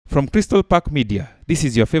From Crystal Park Media, this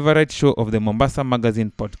is your favorite show of the Mombasa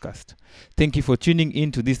Magazine podcast. Thank you for tuning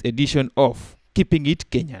in to this edition of Keeping It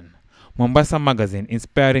Kenyan, Mombasa Magazine,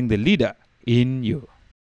 inspiring the leader in you.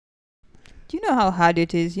 Do you know how hard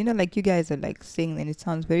it is? You know, like you guys are like saying, and it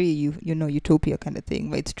sounds very, utopia kind of thing.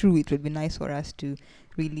 But it's true. It would be nice for us to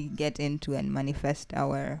really get into and manifest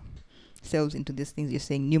ourselves into these things you're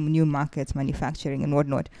saying, new markets, manufacturing and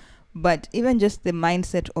whatnot. But even just the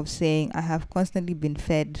mindset of saying, I have constantly been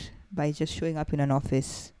fed by just showing up in an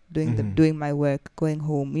office, doing my work, going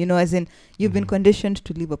home. You know, as in you've been conditioned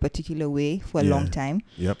to live a particular way for a long time.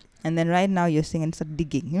 Yep. And then right now you're saying and start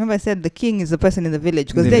digging. You remember I said the king is the person in the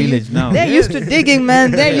village because now. They're used to digging,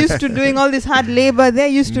 man. They're used to doing all this hard labor. They're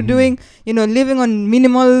used to doing, living on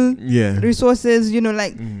minimal resources. You know,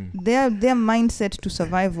 like their mindset to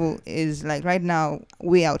survival is like right now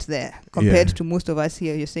way out there compared to most of us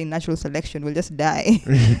here. You're saying natural selection will just die,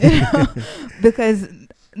 because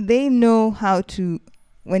they know how to.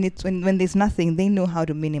 When there's nothing, they know how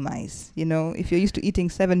to minimize. You know, if you're used to eating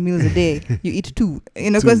 7 meals a day, you eat 2.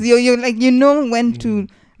 You know, because you're like when to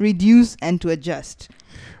reduce and to adjust.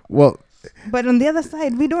 Well, but on the other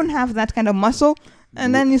side, we don't have that kind of muscle.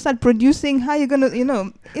 And then you start producing. How you gonna?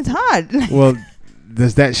 It's hard. Well,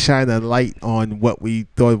 does that shine a light on what we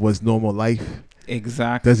thought was normal life?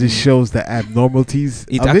 Exactly. Does it shows the abnormalities?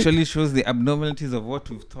 It actually shows the abnormalities of what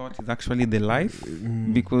we've thought is actually the life.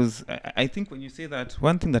 Because I think when you say that,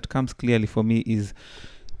 one thing that comes clearly for me is,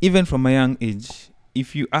 even from a young age,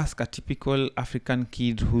 if you ask a typical African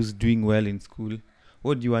kid who's doing well in school,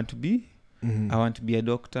 what do you want to be? I want to be a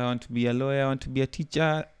doctor, I want to be a lawyer, I want to be a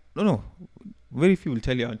teacher. No. Very few will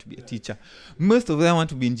tell you I want to be a teacher. Most of them want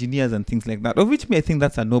to be engineers and things like that, of which I think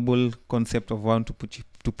that's a noble concept of want to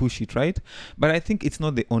push it, right? But I think it's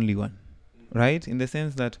not the only one, right? In the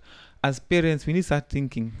sense that as parents, we need to start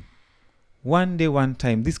thinking, one day, one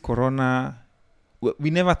time, this corona,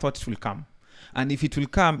 we never thought it will come. And if it will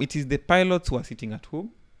come, it is the pilots who are sitting at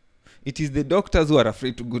home. It is the doctors who are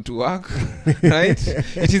afraid to go to work, right?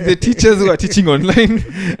 It is the teachers who are teaching online.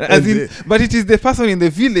 But it is the person in the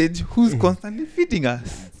village who's constantly feeding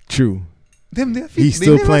us. True. Them, they are feeding. He's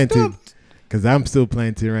still planting. Because I'm still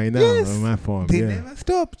planting right now on my farm. They never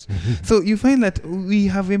stopped. So you find that we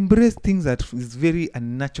have embraced things that is very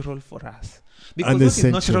unnatural for us. Because what is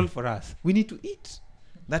natural for us? We need to eat.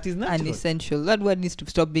 That is natural. Unessential. That word needs to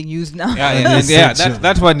stop being used now.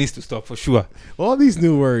 That one needs to stop for sure. All these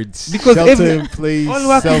new words. Because shelter in place, all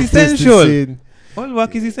work is essential. All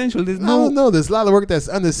work is essential. There's no, there's a lot of work that's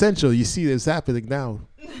unessential. You see this happening now.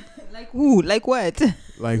 Like who? Like what?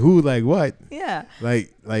 Like who? Like what? Yeah.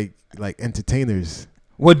 Like entertainers.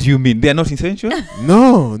 What do you mean? They are not essential?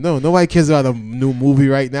 No. Nobody cares about a new movie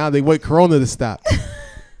right now. They want Corona to stop.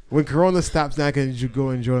 When Corona stops, now I can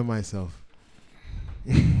go enjoy myself.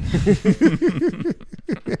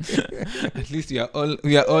 At least we are all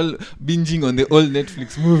binging on the old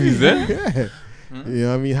Netflix movies, eh? Yeah. You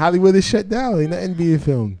know, I mean, Hollywood is shut down. Ain't nothing being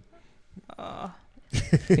filmed.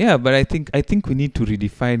 Yeah, but I think we need to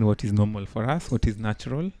redefine what is normal for us, what is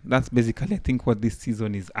natural. That's basically, I think, what this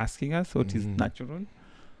season is asking us. What is natural?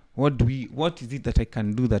 What is it that I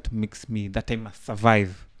can do that I must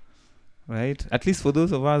survive? Right? At least for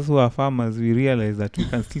those of us who are farmers, we realize that we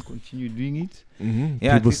can still continue doing it.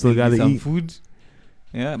 Yeah, people still got to eat food.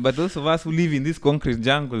 Yeah, but those of us who live in these concrete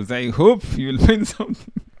jungles, I hope you will find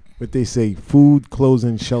something. But they say food, clothes,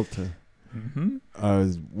 and shelter are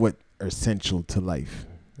what are essential to life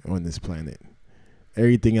on this planet.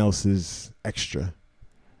 Everything else is extra.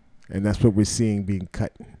 And that's what we're seeing being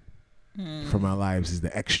cut from our lives, is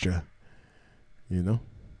the extra. You know?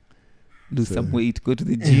 Lose some weight, go to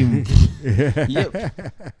the gym. Yep.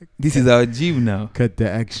 This is our gym now. Cut the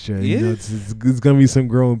extra. Yes. You know, it's going to be some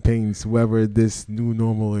growing pains, whoever this new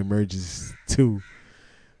normal emerges to.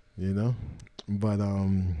 You know? But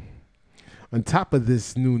on top of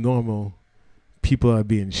this new normal, people are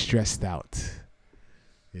being stressed out.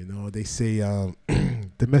 You know, they say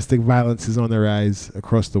domestic violence is on the rise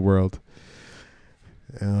across the world.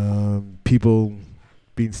 People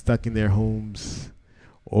being stuck in their homes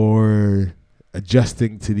or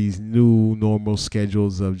adjusting to these new normal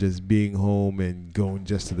schedules of just being home and going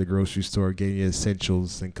just to the grocery store, getting your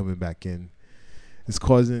essentials and coming back in. It's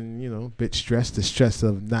causing, a bit the stress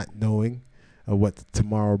of not knowing what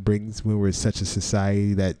tomorrow brings when we're such a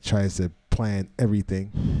society that tries to plan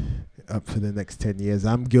everything up for the next 10 years.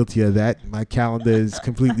 I'm guilty of that. My calendar is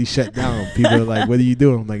completely shut down. People are like, what are you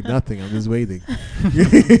doing? I'm like, nothing. I'm just waiting.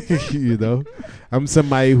 I'm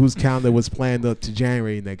somebody whose calendar was planned up to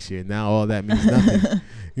January next year. Now all that means nothing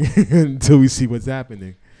until we see what's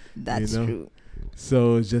happening. That's true.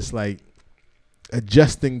 So it's just like,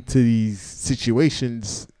 adjusting to these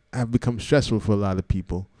situations have become stressful for a lot of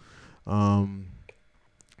people.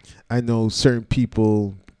 I know certain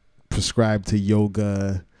people prescribe to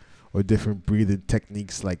yoga or different breathing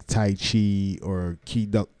techniques like Tai Chi or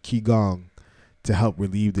Qigong to help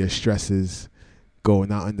relieve their stresses.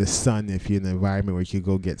 Going out in the sun, if you're in an environment where you can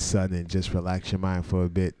go get sun and just relax your mind for a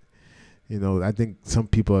bit. You know, I think some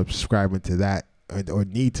people are prescribing to that or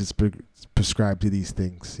need to prescribe to these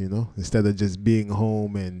things, you know, instead of just being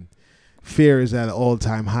home. And fear is at an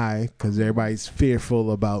all-time high because everybody's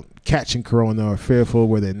fearful about catching corona or fearful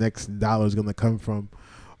where their next dollar is going to come from,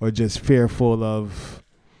 or just fearful of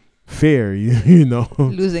fear, you know.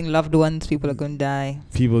 Losing loved ones, people are going to die.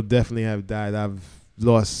 People definitely have died. I've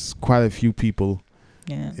lost quite a few people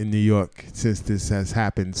in New York since this has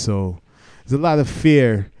happened. So there's a lot of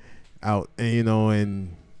fear out, and, you know,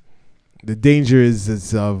 and the danger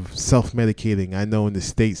is of self-medicating. I know in the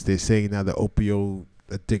States they're saying now the opioid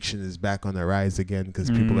addiction is back on the rise again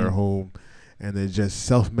because people are home and they're just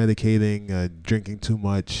self-medicating, drinking too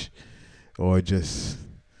much, or just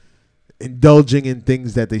indulging in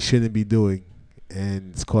things that they shouldn't be doing,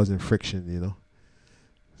 and it's causing friction, you know.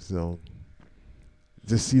 So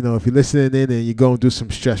just, you know, if you're listening in and you're going through some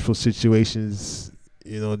stressful situations,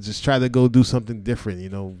 you know, just try to go do something different, you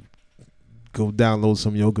know. Go download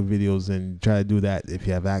some yoga videos and try to do that if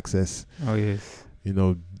you have access. Oh, yes. You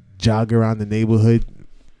know, jog around the neighborhood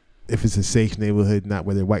if it's a safe neighborhood, not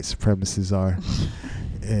where the white supremacists are.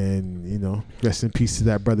 And, you know, rest in peace to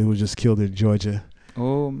that brother who was just killed in Georgia.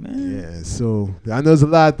 Oh, man. Yeah, so I know there's a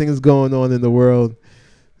lot of things going on in the world.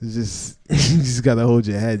 It's just, you just got to hold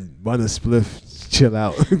your head, burn a spliff, chill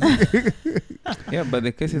out. Yeah, but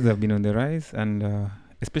the cases have been on the rise, and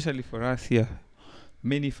especially for us here,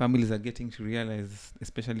 many families are getting to realize,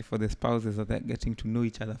 especially for the spouses, that they're getting to know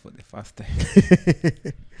each other for the first time.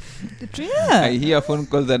 Yeah. I hear phone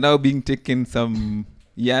calls are now being taken some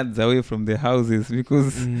yards away from the houses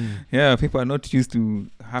because, people are not used to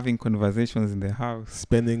having conversations in the house.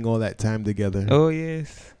 Spending all that time together. Oh,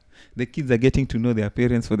 yes. The kids are getting to know their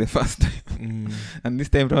parents for the first time. And this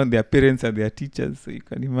time around, their parents are their teachers, so you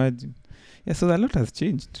can imagine. Yeah, so a lot has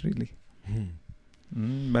changed, really.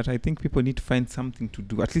 But I think people need to find something to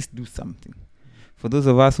do, at least do something. For those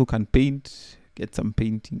of us who can paint, get some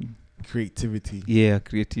painting. Creativity. Yeah,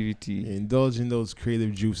 creativity. Indulge in those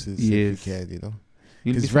creative juices if you can, you know.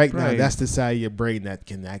 Because right now, that's the side of your brain that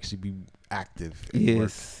can actually be active and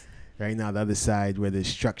work. Right now, the other side where there's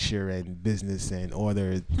structure and business and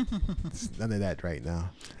order, it's none of that right now.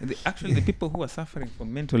 Actually, the people who are suffering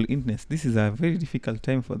from mental illness, this is a very difficult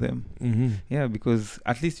time for them. Yeah, because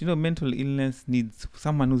at least, you know, mental illness needs,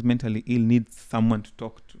 someone who's mentally ill needs someone to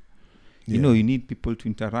talk to. You know, you need people to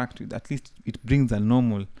interact with. At least it brings a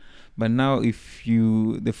normal. But now if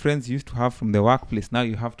the friends you used to have from the workplace, now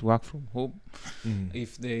you have to work from home.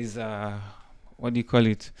 If there is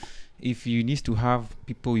if you need to have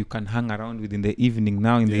people you can hang around with in the evening,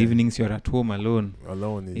 now in the evenings you're at home alone.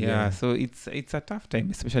 So it's a tough time,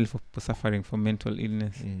 especially for people suffering from mental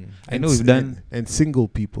illness. I know we've done... And single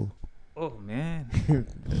people. Oh, man.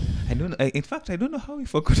 In fact, I don't know how we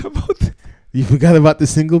forgot about that. You forgot about the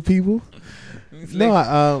single people? We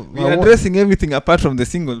are addressing everything apart from the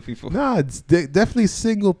single people. No, it's definitely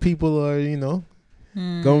single people are, you know,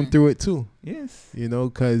 going through it too. Yes. You know,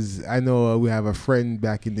 because I know we have a friend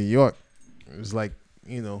back in New York. It was like,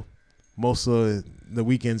 you know, most of the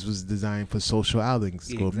weekends was designed for social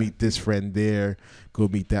outings. Go meet this friend there, go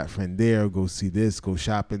meet that friend there, go see this, go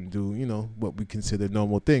shopping, do, you know, what we consider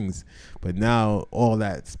normal things. But now all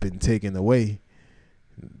that's been taken away.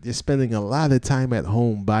 You're spending a lot of time at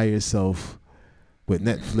home by yourself with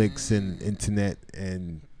Netflix and internet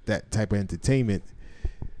and that type of entertainment.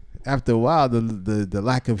 After a while, the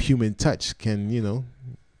lack of human touch can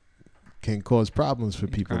cause problems for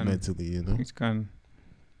people mentally, you know. It can.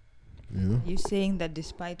 You know? You're saying that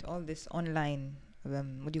despite all this online,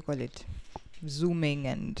 Zooming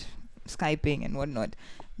and Skyping and whatnot,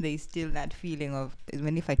 there's still that feeling of,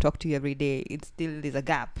 even if I talk to you every day, there's a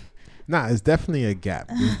gap. Nah, it's definitely a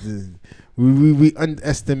gap. We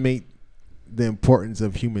underestimate the importance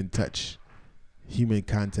of human touch, human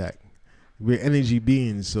contact. We're energy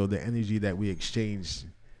beings, so the energy that we exchange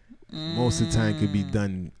most of the time could be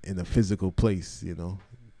done in a physical place, you know,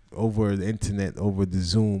 over the internet, over the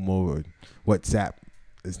Zoom, over WhatsApp.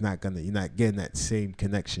 You're not getting that same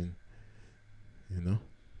connection, you know.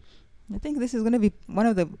 I think this is going to be one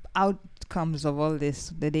of the outcomes of all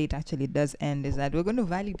this, the day it actually does end, is that we're going to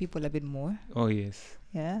value people a bit more. Oh, yes.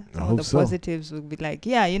 Yeah. I hope the positives will be like,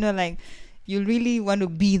 you really want to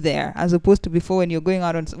be there, as opposed to before when you're going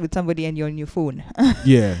out with somebody and you're on your phone.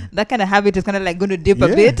 Yeah. That kind of habit is kind of like going to dip a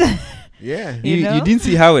bit. Yeah. You know? You didn't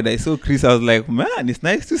see Howard. I saw Chris. I was like, man, it's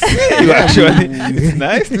nice to see you. Actually, it's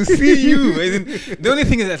nice to see you. As in, the only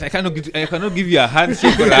thing is that I cannot give you a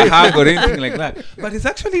handshake or a hug or anything like that. But it's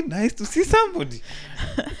actually nice to see somebody.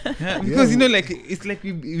 Because like it's like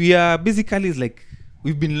we are basically, it's like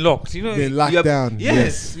we've been locked. Been locked down.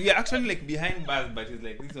 Yes, we are actually like behind bars, but it's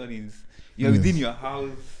like this one is you're within your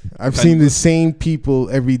house. I've seen the same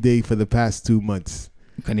people every day for the past 2 months.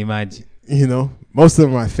 You can imagine. Most of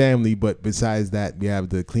them are my family, but besides that, we have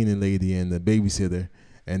the cleaning lady and the babysitter,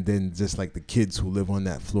 and then just like the kids who live on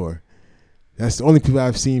that floor. That's the only people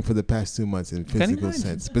I've seen for the past 2 months in physical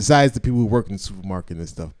sense. Besides the people who work in the supermarket and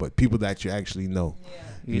stuff, but people that you actually know.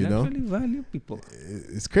 Yeah. You know, actually value people.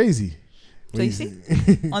 It's crazy. So you see,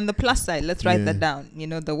 on the plus side, let's write that down.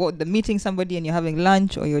 The meeting somebody and you're having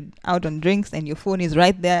lunch or you're out on drinks and your phone is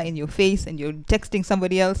right there in your face and you're texting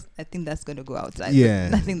somebody else. I think that's going to go outside. Yeah,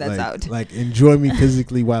 I think that's out. Like enjoy me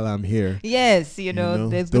physically while I'm here. Yes, there's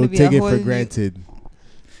going to be don't take it for granted.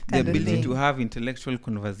 The ability to have intellectual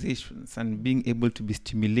conversations and being able to be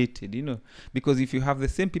stimulated, because if you have the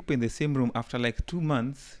same people in the same room after like 2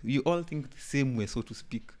 months, you all think the same way, so to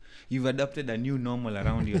speak. You've adopted a new normal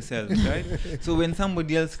around yourselves, right? So when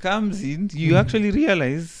somebody else comes in, you actually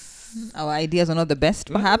realize our ideas are not the best,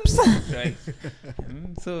 perhaps. Right.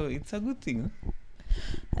 So it's a good thing. Huh?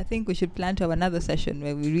 I think we should plan to have another session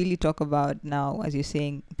where we really talk about now, as you're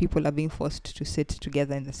saying, people are being forced to sit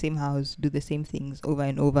together in the same house, do the same things over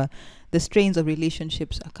and over. The strains of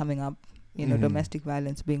relationships are coming up, domestic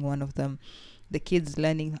violence being one of them. The kids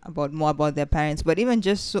learning more about their parents, but even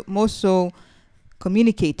just more so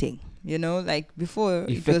communicating. Like before,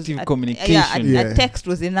 effective communication. A text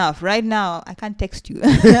was enough. Right now, I can't text you.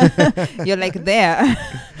 You're like there.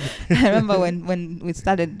 I remember when we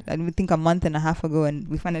started, I think a month and a half ago, and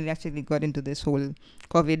we finally actually got into this whole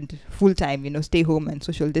COVID full time, stay home and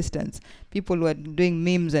social distance. People were doing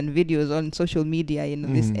memes and videos on social media.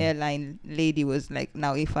 This airline lady was like,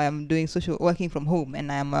 now if I'm doing working from home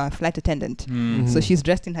and I'm a flight attendant, so she's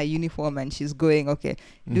dressed in her uniform and she's going, okay,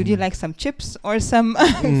 would you like some chips or some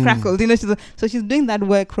crackles? So she's doing that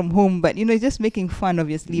work from home, but just making fun,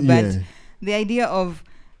 obviously. But the idea of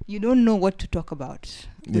you don't know what to talk about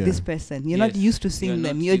with this person. You're not used to seeing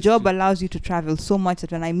them. Your job allows you to travel so much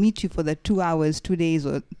that when I meet you for the 2 hours, 2 days,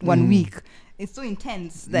 or 1 week, it's so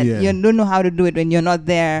intense that you don't know how to do it when you're not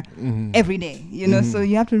there every day. So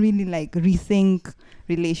you have to really rethink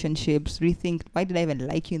relationships, rethink why did I even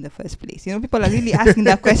like you in the first place. People are really asking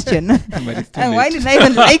that question. And why did I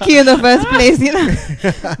even like you in the first place?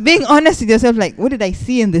 Being honest with yourself, like, what did I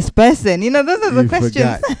see in this person? Those are the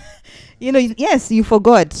questions. Yes, you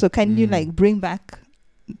forgot. So can you bring back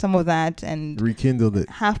some of that and rekindle it?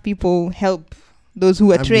 Have people help those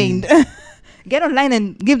who are trained. Get online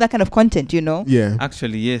and give that kind of content, Yeah.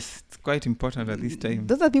 Actually, yes. It's quite important at this time.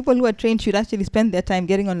 Those are people who are trained should actually spend their time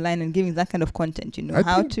getting online and giving that kind of content,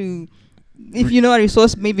 how to, if you know a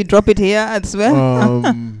resource, maybe drop it here as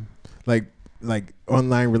well. Like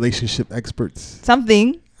online relationship experts.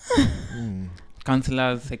 Something.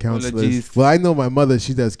 Counselors, psychologists. Well, I know my mother,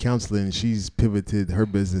 she does counseling. She's pivoted her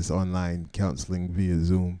business online counseling via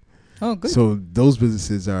Zoom. Oh, good. So those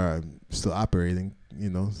businesses are still operating,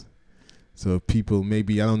 So people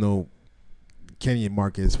maybe, I don't know, Kenyan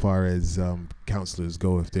market as far as counselors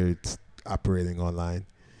go, if they're operating online.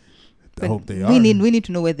 I hope they are. We need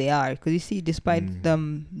to know where they are, because you see, despite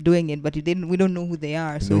them doing it, but we don't know who they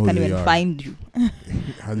are, so we can't even find you.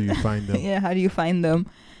 How do you find them? Yeah, how do you find them?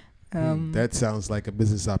 That sounds like a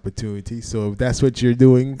business opportunity. So if that's what you're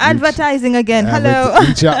doing, advertising again. Hello.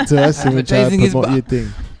 Reach out to us and we'll try to promote your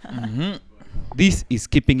thing. This is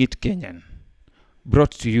Keeping It Kenyan,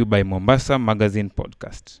 brought to you by Mombasa Magazine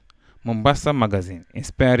Podcast. Mombasa Magazine,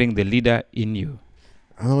 inspiring the leader in you.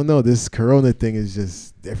 I don't know. This Corona thing is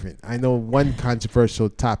just different. I know one controversial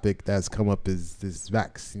topic that's come up is this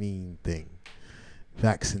vaccine thing.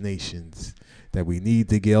 Vaccinations. That we need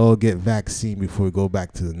to all get vaccine before we go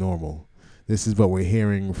back to the normal. This is what we're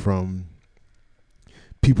hearing from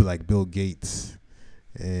people like Bill Gates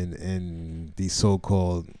and these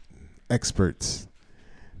so-called experts.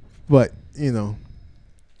 But,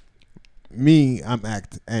 me, I'm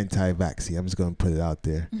anti-vaccine. I'm just going to put it out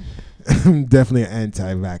there. I'm definitely an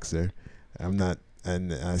anti-vaxxer. I'm not,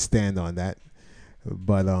 and I stand on that.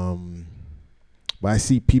 But I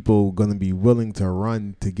see people going to be willing to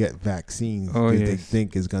run to get vaccines because they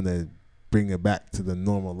think is going to bring it back to the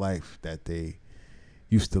normal life that they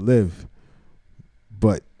used to live.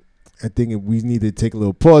 But I think we need to take a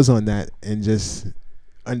little pause on that and just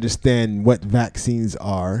understand what vaccines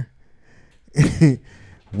are,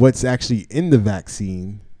 what's actually in the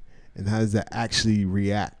vaccine, and how does that actually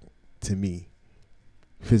react to me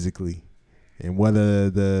physically, and what are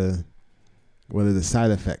the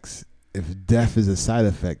side effects. If death is a side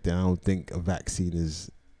effect, then I don't think a vaccine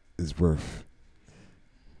is worth.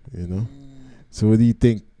 So what do you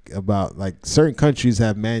think about, like, certain countries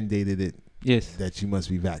have mandated it? Yes. That you must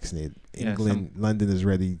be vaccinated. Yeah, England, London has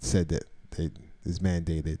already said that it's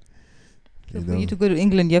mandated. So for you to go to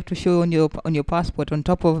England, you have to show on your passport on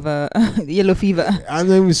top of yellow fever, I'm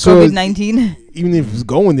not even sure. COVID-19. Even if it's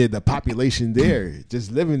going there, the population there,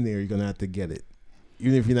 just living there, you're gonna have to get it.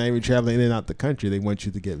 Even if you're not even traveling in and out the country, they want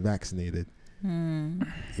you to get vaccinated. And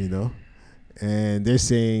they're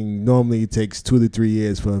saying normally it takes 2 to 3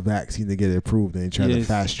 years for a vaccine to get approved, and they try to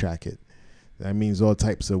fast track it. That means all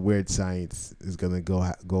types of weird science is gonna go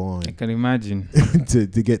on. I can imagine to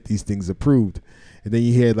get these things approved. And then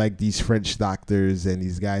you hear like these French doctors and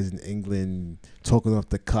these guys in England talking off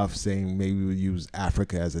the cuff, saying maybe we'll use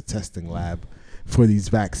Africa as a testing lab for these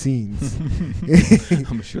vaccines.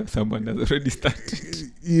 I'm sure someone has already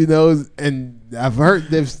started. And I've heard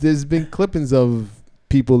there's been clippings of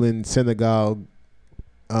people in Senegal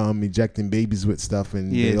ejecting babies with stuff,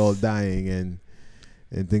 and they all dying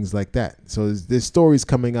and things like that. So there's stories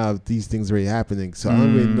coming out, these things already happening. So I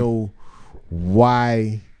don't really know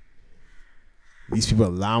why these people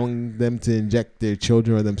allowing them to inject their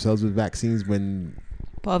children or themselves with vaccines when...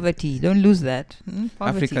 Poverty. Don't lose that.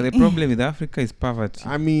 Poverty. Africa. The problem with Africa is poverty.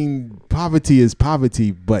 I mean, poverty is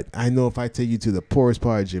poverty, but I know if I take you to the poorest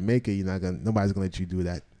part of Jamaica, nobody's gonna let you do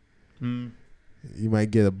that. You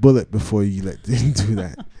might get a bullet before you let them do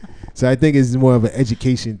that. So I think it's more of an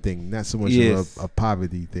education thing, not so much of a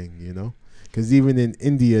poverty thing, Because even in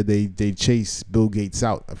India, they chased Bill Gates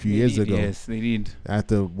out a few years ago. Yes, they did.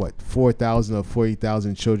 After 4,000 or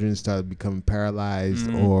 40,000 children started becoming paralyzed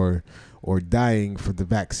or dying for the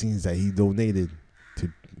vaccines that he donated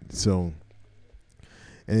to. So,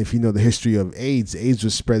 and if you know the history of AIDS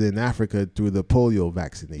was spread in Africa through the polio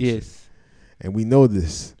vaccination. Yes, and we know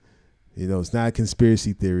this. It's not a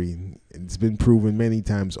conspiracy theory. It's been proven many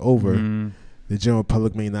times over. The general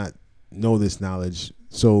public may not know this knowledge,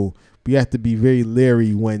 so we have to be very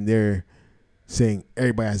leery when they're saying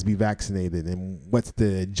everybody has to be vaccinated. And what's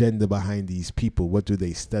the agenda behind these people? What do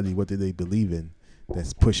they study? What do they believe in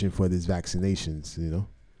that's pushing for these vaccinations,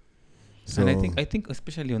 So, and I think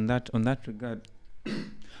especially on that regard,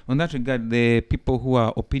 the people who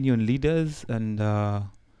are opinion leaders and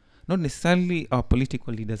not necessarily our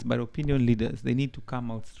political leaders, but opinion leaders, they need to come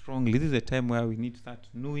out strongly. This is a time where we need to start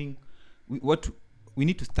knowing we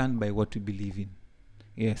need to stand by what we believe in.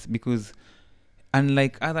 Yes, because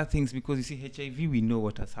unlike other things, because you see HIV, we know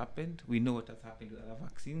what has happened. We know what has happened with other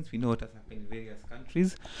vaccines. We know what has happened in various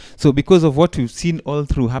countries. So because of what we've seen all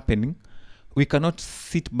through happening, we cannot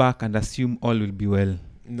sit back and assume all will be well.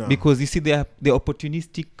 No. Because you see, they're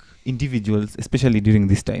opportunistic individuals, especially during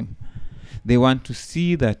this time. They want to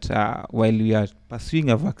see that while we are pursuing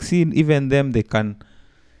a vaccine, even them, they can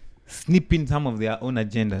snip in some of their own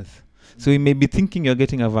agendas. So you may be thinking you're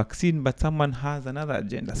getting a vaccine, but someone has another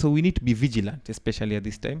agenda. So we need to be vigilant, especially at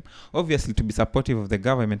this time. Obviously, to be supportive of the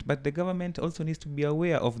government, but the government also needs to be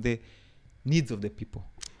aware of the needs of the people.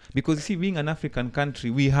 Because you see, being an African country,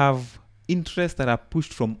 we have interests that are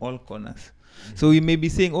pushed from all corners. So we may be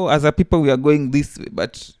saying, as a people, we are going this way,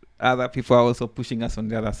 but other people are also pushing us on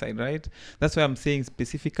the other side, right? That's why I'm saying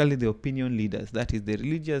specifically the opinion leaders, that is the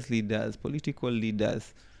religious leaders, political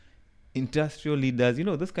leaders, industrial leaders,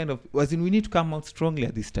 those kind of, as in we need to come out strongly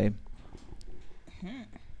at this time.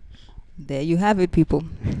 There you have it, people.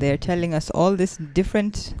 They're telling us all these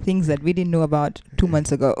different things that we didn't know about 2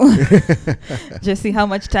 months ago. Just see how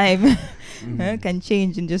much time can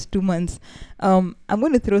change in just 2 months. I'm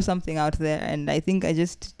going to throw something out there, and I think I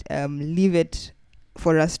just leave it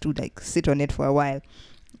for us to sit on it for a while.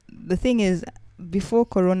 The thing is, before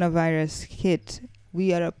coronavirus hit,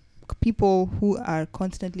 we are people who are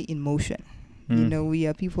constantly in motion. We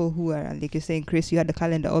are people who are, like you're saying, Chris, you had the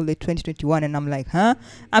calendar all the 2021, and I'm like,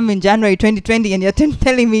 I'm in January 2020, and you're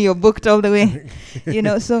telling me you're booked all the way.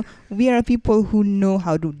 So we are people who know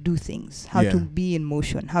how to do things, how to be in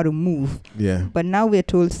motion, how to move. Yeah. But now we're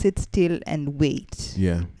told sit still and wait.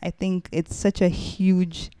 Yeah. I think it's such a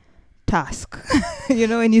huge task.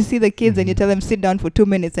 When you see the kids and you tell them sit down for 2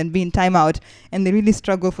 minutes and be in timeout, and they really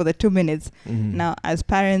struggle for the 2 minutes. Now, as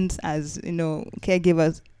parents, as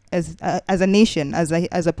caregivers, as a nation, as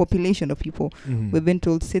a population of people, we've been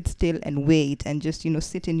told sit still and wait, and just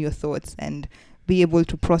sit in your thoughts and be able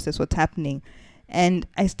to process what's happening. And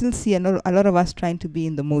I still see a lot of us trying to be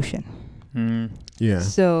in the motion. Yeah.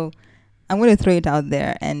 So I'm going to throw it out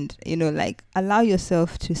there and, like allow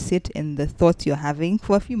yourself to sit in the thoughts you're having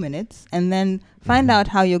for a few minutes and then find out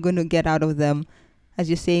how you're going to get out of them, as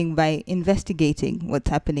you're saying, by investigating what's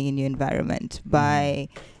happening in your environment, by,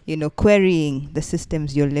 querying the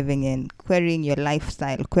systems you're living in, querying your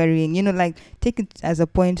lifestyle, querying, like take it as a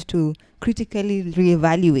point to critically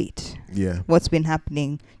reevaluate what's been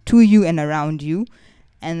happening to you and around you,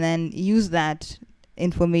 and then use that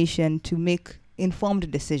information to make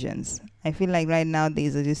informed decisions. I feel like right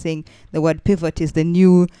nowadays, as you're saying, the word pivot is the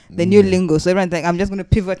new lingo. So everyone's like, I'm just going to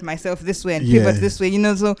pivot myself this way and pivot this way,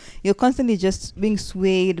 So you're constantly just being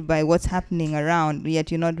swayed by what's happening around,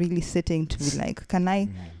 yet you're not really sitting to be like,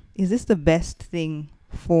 is this the best thing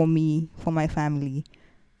for me, for my family,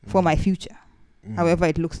 for my future? However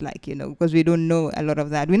it looks like, because we don't know a lot of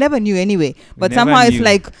that. We never knew anyway. But somehow it's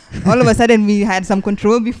like all of a sudden we had some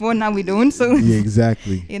control before, now we don't. So yeah,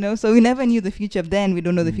 exactly. So we never knew the future then, we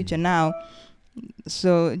don't know the future now.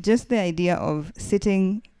 So just the idea of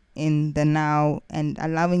sitting in the now and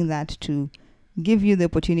allowing that to give you the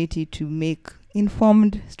opportunity to make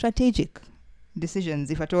informed, strategic decisions,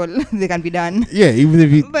 if at all they can be done. Yeah, even if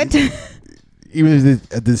there's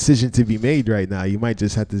a decision to be made right now, you might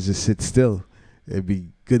just have to just sit still. It'd be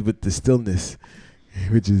good with the stillness,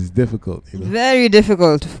 which is difficult. Very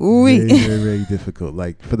difficult. Very, very, very difficult.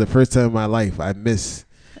 Like, for the first time in my life, I miss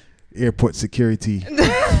airport security.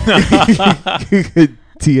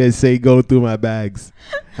 TSA going through my bags.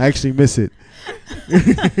 I actually miss it.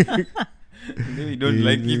 Maybe you don't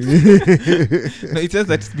like it. No, it's just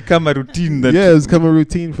that it's become a routine. It's become a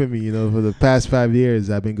routine for me. For the past 5 years,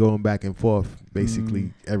 I've been going back and forth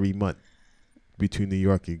basically every month between New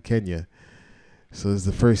York and Kenya. So it's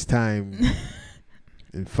the first time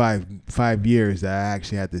in five years that I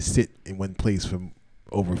actually had to sit in one place for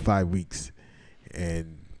over 5 weeks,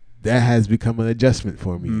 and that has become an adjustment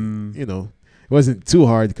for me. It wasn't too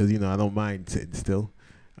hard because I don't mind sitting still.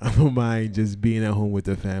 I don't mind just being at home with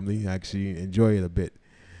the family. I actually enjoy it a bit,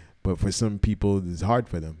 but for some people, it's hard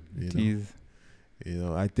for them.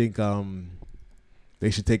 I think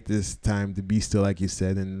they should take this time to be still, like you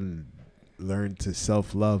said, and learn to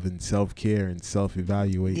self-love and self-care and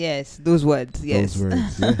self-evaluate. Yes, those words. Yes, those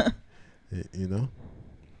words. Yeah.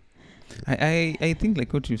 I think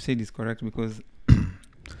like what you said is correct, because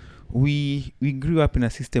we grew up in a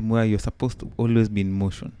system where you're supposed to always be in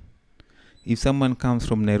motion. If someone comes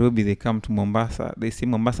from Nairobi, they come to Mombasa, they see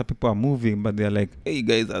Mombasa people are moving, but they're like, hey, you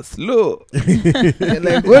guys are slow. They're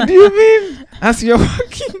like, what do you mean? As you're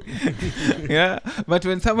walking. Yeah. But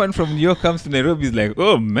when someone from New York comes to Nairobi, it's like,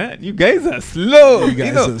 oh man, you guys are slow. You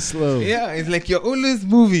guys are slow. Yeah. It's like you're always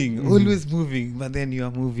moving, but then you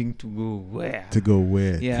are moving to go where? To go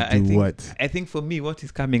where? Yeah. To do what? I think for me, what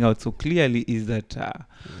is coming out so clearly is that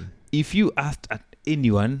if you asked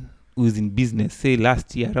anyone who's in business, say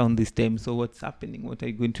last year around this time, so what's happening? What are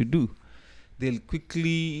you going to do? They'll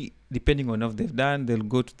quickly, depending on what they've done, they'll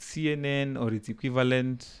go to CNN or its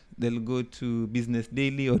equivalent. They'll go to Business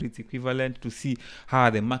Daily or its equivalent to see how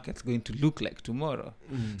the market's going to look like tomorrow.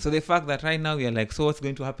 So the fact that right now we are like, so what's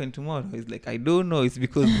going to happen tomorrow? It's like, I don't know. It's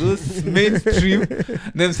because those mainstream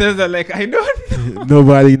themselves are like, I don't know.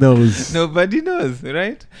 Nobody knows. Nobody knows,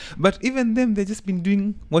 right? But even them, they've just been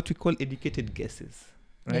doing what we call educated guesses.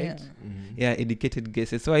 Right? Yeah, educated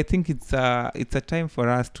guesses. So I think it's a time for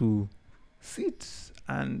us to sit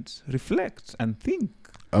and reflect and think.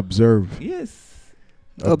 Observe. Yes.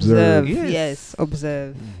 Observe. Yes.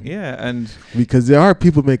 Observe. Yeah, and because there are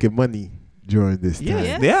people making money during this time.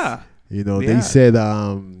 Yes, they are. They said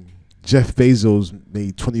Jeff Bezos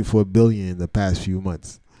made $24 billion in the past few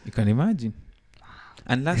months. You can imagine.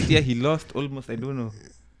 And last year he lost almost, I don't know.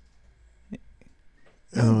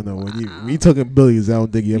 I don't know. When you talking billions, I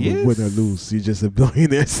don't think you ever win or lose. You're just a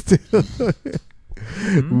billionaire still.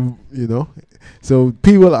 So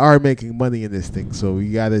people are making money in this thing. So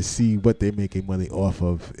you got to see what they're making money off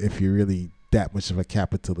of if you're really that much of a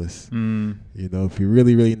capitalist. If you're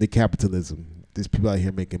really, really into capitalism, there's people out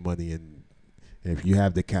here making money. And if you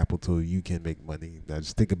have the capital, you can make money. Now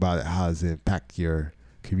just think about it, how does it impact your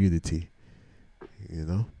community?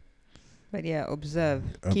 But yeah, observe.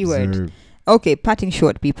 Keyword. Okay, parting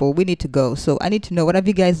short, people. We need to go. So I need to know, what have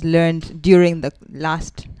you guys learned during the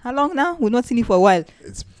last, how long now? We've not seen you for a while.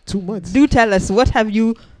 It's 2 months. Do tell us, what have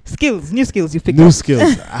you, new skills you picked up? New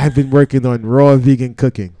skills. I've been working on raw vegan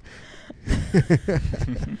cooking.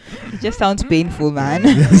 It just sounds painful, man.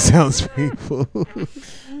 It sounds painful.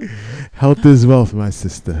 Health is wealth, my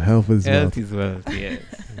sister. Health is wealth, yes.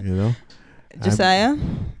 Josiah?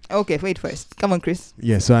 Okay, wait first. Come on, Chris.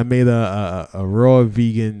 Yeah, so I made a raw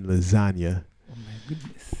vegan lasagna. Oh my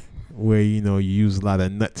goodness. where you use a lot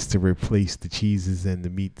of nuts to replace the cheeses and the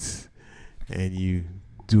meats, and you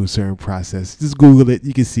do a certain process. Just Google it,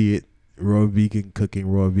 you can see it. Raw vegan cooking,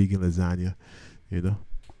 raw vegan lasagna.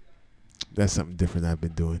 That's something different I've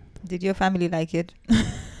been doing. Did your family like it?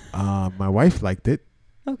 My wife liked it.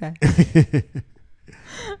 Okay.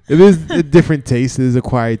 It is a different taste. There's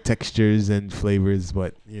acquired textures and flavors,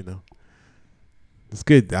 but it's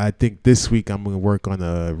good. I think this week I'm going to work on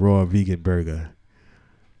a raw vegan burger.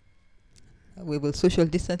 We will social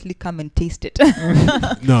distantly come and taste it.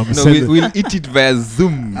 No, we'll eat it via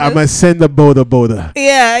Zoom. I'm going to send a boda.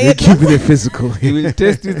 Yeah. We're keeping it physical. We will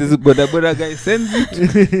test it. The boda guy sends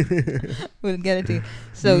it. We'll get it.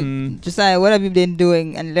 So, Josiah, what have you been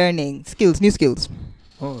doing and learning? New skills.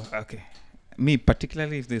 Oh, okay. Me,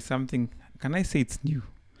 particularly if there's something, can I say it's new?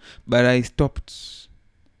 But I stopped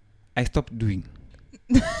doing.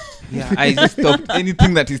 Yeah, I just stopped.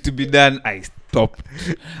 Anything that is to be done, I stopped.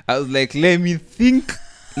 I was like, let me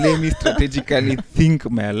strategically think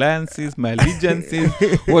my alliances, my allegiances.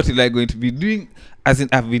 What am I going to be doing? As in,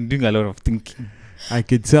 I've been doing a lot of thinking. I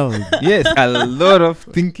could tell. Yes, a lot of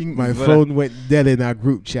thinking. My phone went dead in our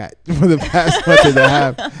group chat for the past month and a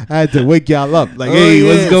half. I had to wake y'all up. Like,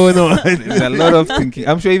 what's going on? There's a lot of thinking.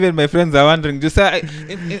 I'm sure even my friends are wondering.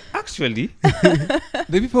 Actually, the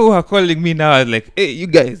people who are calling me now are like, hey, you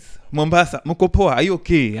guys, Mombasa, Mokopoa, are you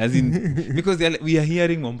okay? As in, because we are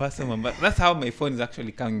hearing Mombasa. That's how my phone is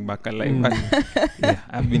actually coming back alive. But, yeah,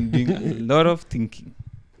 I've been doing a lot of thinking.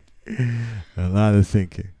 A lot of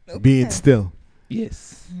thinking. Okay. Being still.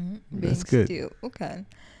 Yes. That's good. Still. Okay.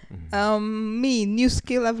 Me, new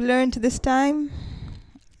skill I've learned this time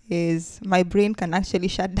is my brain can actually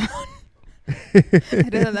shut down. I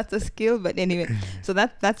don't know if that's a skill, but anyway. So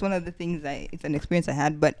that's one of the things it's an experience I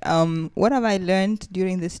had. But what have I learned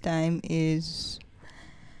during this time is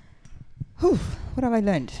what have I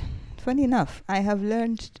learned? Funny enough, I have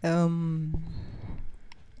learned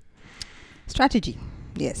strategy.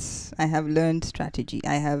 Yes, I have learned strategy.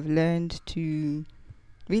 I have learned to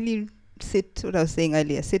really what I was saying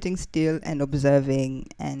earlier, sitting still and observing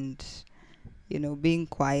and, being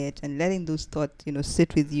quiet and letting those thoughts,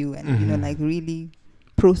 sit with you and, like really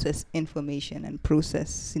process information and process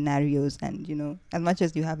scenarios. And, as much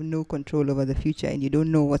as you have no control over the future and you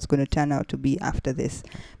don't know what's going to turn out to be after this,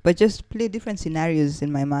 but just play different scenarios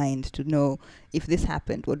in my mind to know if this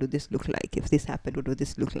happened, what would this look like? If this happened, what would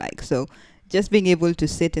this look like? So just being able to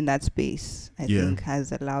sit in that space, I think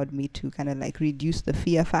has allowed me to kind of like reduce the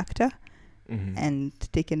fear factor and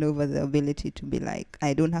taken over the ability to be like,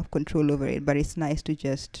 I don't have control over it, but it's nice to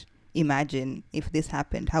just imagine if this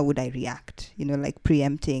happened, how would I react? Like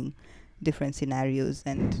preempting different scenarios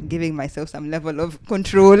and giving myself some level of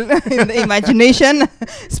control in the imagination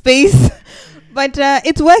space. But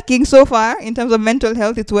it's working so far in terms of mental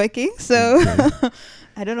health. It's working. So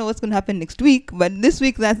I don't know what's going to happen next week, but this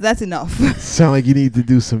week that's enough. Sound like you need to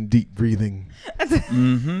do some deep breathing,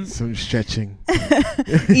 some stretching,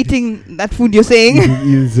 eating that food you're saying.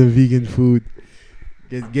 Eating some vegan food,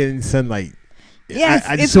 getting sunlight. Yes,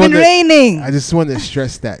 it's been raining. I just want to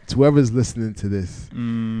stress that to whoever's listening to this,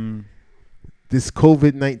 this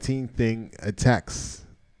COVID-19 thing attacks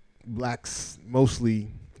blacks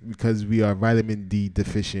mostly because we are vitamin D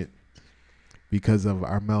deficient because of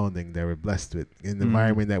our melanin that we're blessed with. And the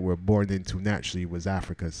environment that we're born into naturally was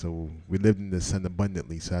Africa. So we lived in the sun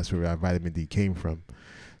abundantly. So that's where our vitamin D came from.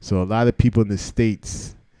 So a lot of people in the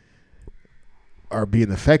States are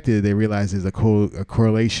being affected. They realize there's a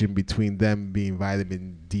correlation between them being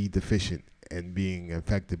vitamin D deficient and being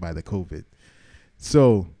affected by the COVID.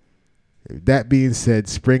 So that being said,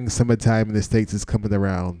 spring, summertime in the States is coming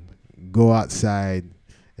around. Go outside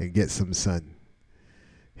and get some sun.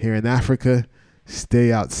 Here in Africa,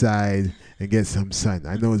 stay outside and get some sun.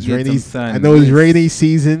 I know it's rainy. I know it's rainy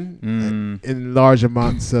season in large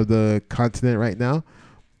amounts of the continent right now,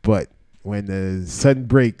 but when the sun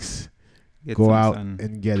breaks, go out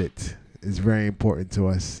and get it. It's very important to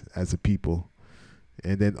us as a people.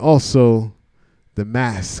 And then also the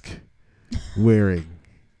mask wearing.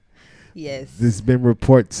 Yes. There's been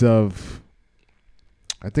reports of,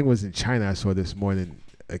 I think it was in China I saw this morning,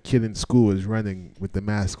 a kid in school was running with the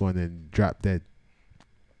mask on and dropped dead.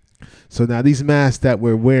 So now these masks that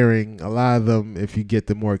we're wearing, a lot of them, if you get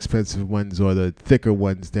the more expensive ones or the thicker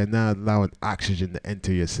ones, they're not allowing oxygen to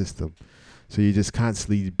enter your system. So you're just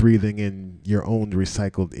constantly breathing in your own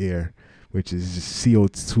recycled air, which is just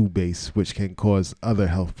CO2 based, which can cause other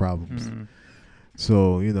health problems.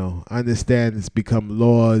 So, I understand it's become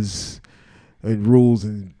laws and rules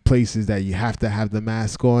and places that you have to have the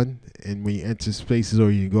mask on and when you enter spaces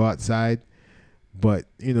or you go outside, but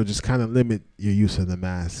just kind of limit your use of the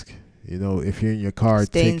mask. You know, if you're in your car,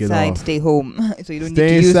 stay take inside, it off. stay home. So you don't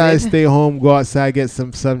Stay need to inside, use it. stay home, go outside, get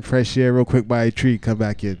some sun, fresh air real quick by a tree, come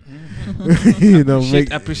back in. You know,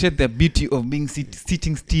 Appreciate the beauty of being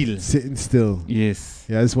sitting still. Sitting still. Yes.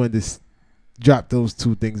 Yeah, I just wanted to drop those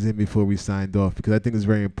two things in before we signed off because I think it's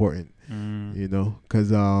very important. You know,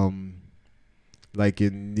 because like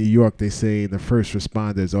in New York, they say the first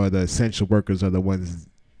responders or the essential workers are the ones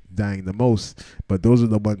dying the most, but those are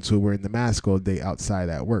the ones who are wearing the mask all day outside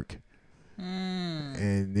at work.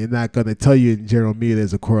 And they're not going to tell you in general media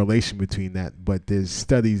there's a correlation between that, but there's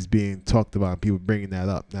studies being talked about, people bringing that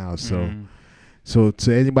up now. So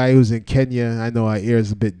to anybody who's in Kenya, I know our air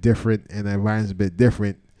is a bit different and our environment's a bit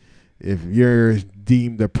different. If you're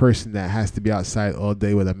deemed a person that has to be outside all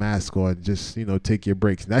day with a mask on, just, you know, take your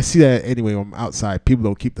breaks. And I see that anyway when I'm outside. People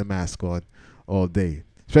don't keep the mask on all day,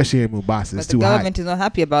 especially in Mombasa. It's too hot. The government is not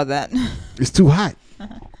happy about that. It's too hot.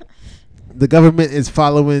 The government is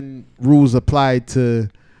following rules applied to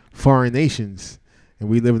foreign nations, and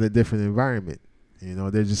we live in a different environment. You know,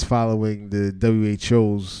 they're just following the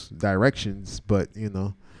WHO's directions, but, you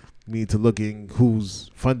know, we need to look in who's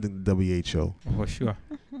funding the WHO. For sure.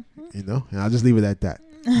 You know, and I'll just leave it at that.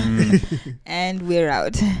 And we're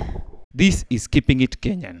out. This is Keeping It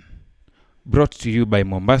Kenyan, brought to you by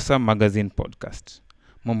Mombasa Magazine Podcast.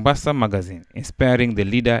 Mombasa Magazine, inspiring the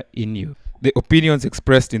leader in you. The opinions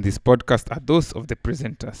expressed in this podcast are those of the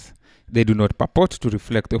presenters. They do not purport to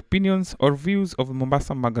reflect the opinions or views of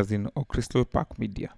Mombasa Magazine or Crystal Park Media.